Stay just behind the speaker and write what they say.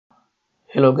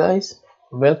Hello guys,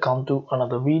 welcome to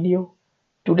another video.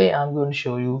 Today I'm going to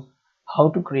show you how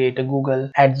to create a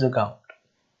Google Ads account.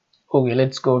 Okay,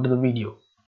 let's go to the video.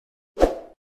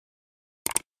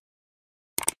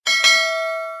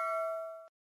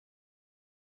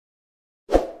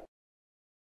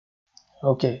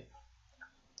 Okay,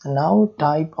 now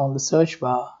type on the search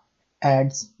bar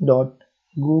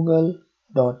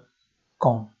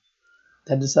ads.google.com.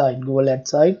 That's the site, Google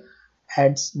Ads site,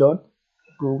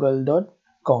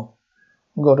 ads.google.com.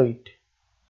 Go to it.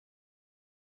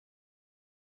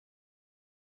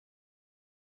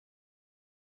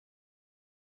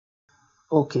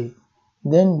 Okay,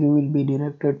 then you will be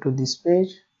directed to this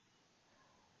page.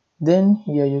 Then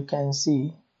here you can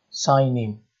see sign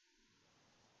in.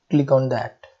 Click on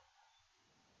that.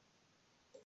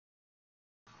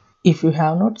 If you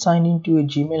have not signed into a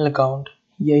Gmail account,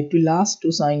 here it will ask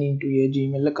to sign into your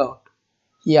Gmail account.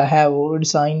 Here I have already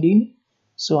signed in,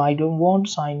 so I don't want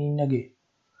to sign in again.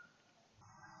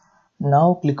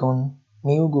 Now click on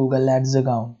New Google Ads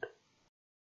account.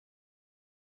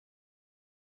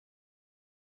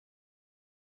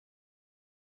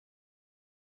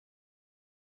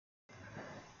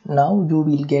 Now you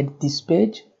will get this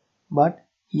page, but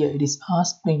here it is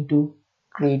asking to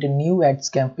create a new ads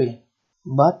campaign.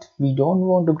 But we don't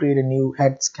want to create a new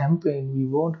ads campaign, we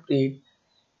want to create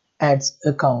ads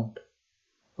account.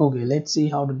 Okay, let's see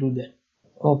how to do that.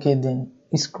 Okay, then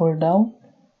scroll down.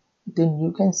 Then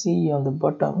you can see on the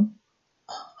bottom,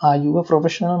 are you a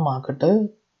professional marketer,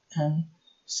 and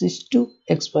switch to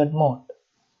expert mode.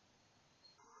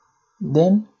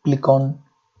 Then click on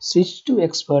switch to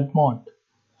expert mode.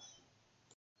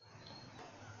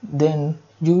 Then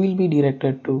you will be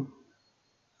directed to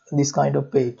this kind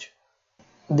of page.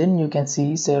 Then you can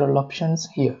see several options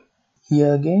here.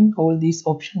 Here again, all these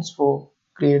options for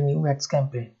create new ads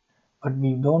campaign. But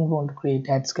we don't want to create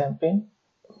ads campaign.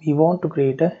 We want to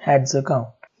create a ads account.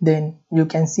 Then you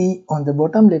can see on the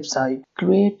bottom left side,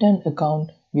 create an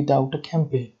account without a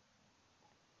campaign.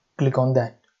 Click on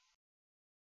that.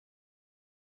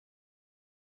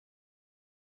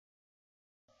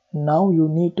 Now you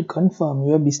need to confirm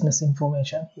your business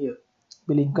information here,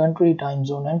 billing country, time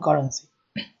zone and currency.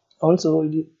 Also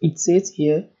it says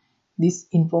here, this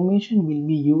information will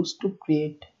be used to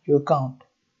create your account.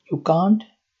 You can't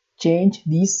change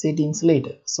these settings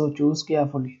later, so choose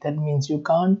carefully. That means you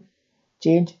can't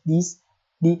change these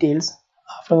details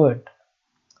afterward.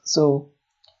 So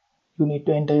you need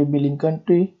to enter your billing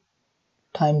country,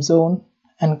 time zone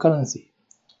and currency.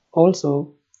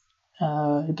 Also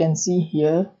you can see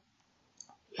here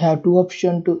you have two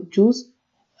options to choose.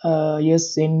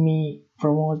 Yes, send me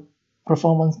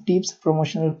performance tips,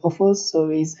 promotional offers,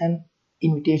 surveys and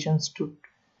invitations to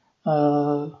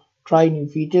try new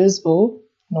features, or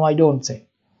no, I don't send.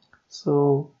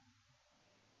 So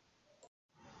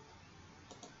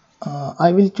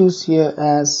I will choose here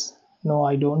as no,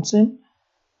 I don't send.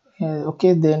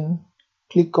 Okay, then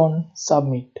click on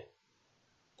submit.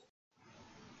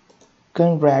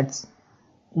 Congrats,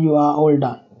 you are all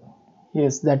done.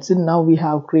 Yes, that's it. Now we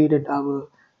have created our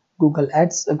Google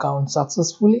Ads account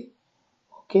successfully.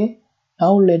 Okay,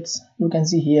 now you can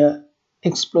see here,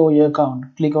 explore your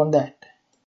account. Click on that.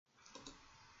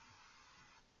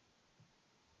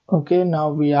 Okay,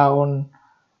 now we are on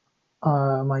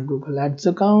my Google Ads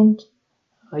account.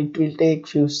 It will take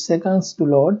few seconds to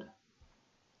load.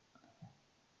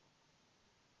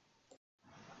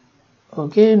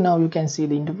 Okay, now you can see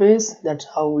the interface. That's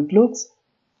how it looks.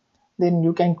 Then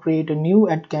you can create a new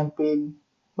ad campaign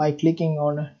by clicking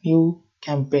on a new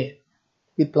campaign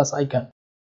with plus icon.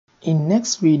 In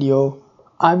next video,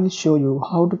 I will show you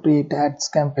how to create ads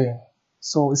campaign.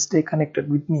 So stay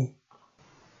connected with me.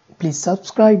 Please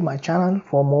subscribe my channel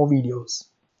for more videos.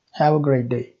 Have a great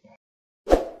day.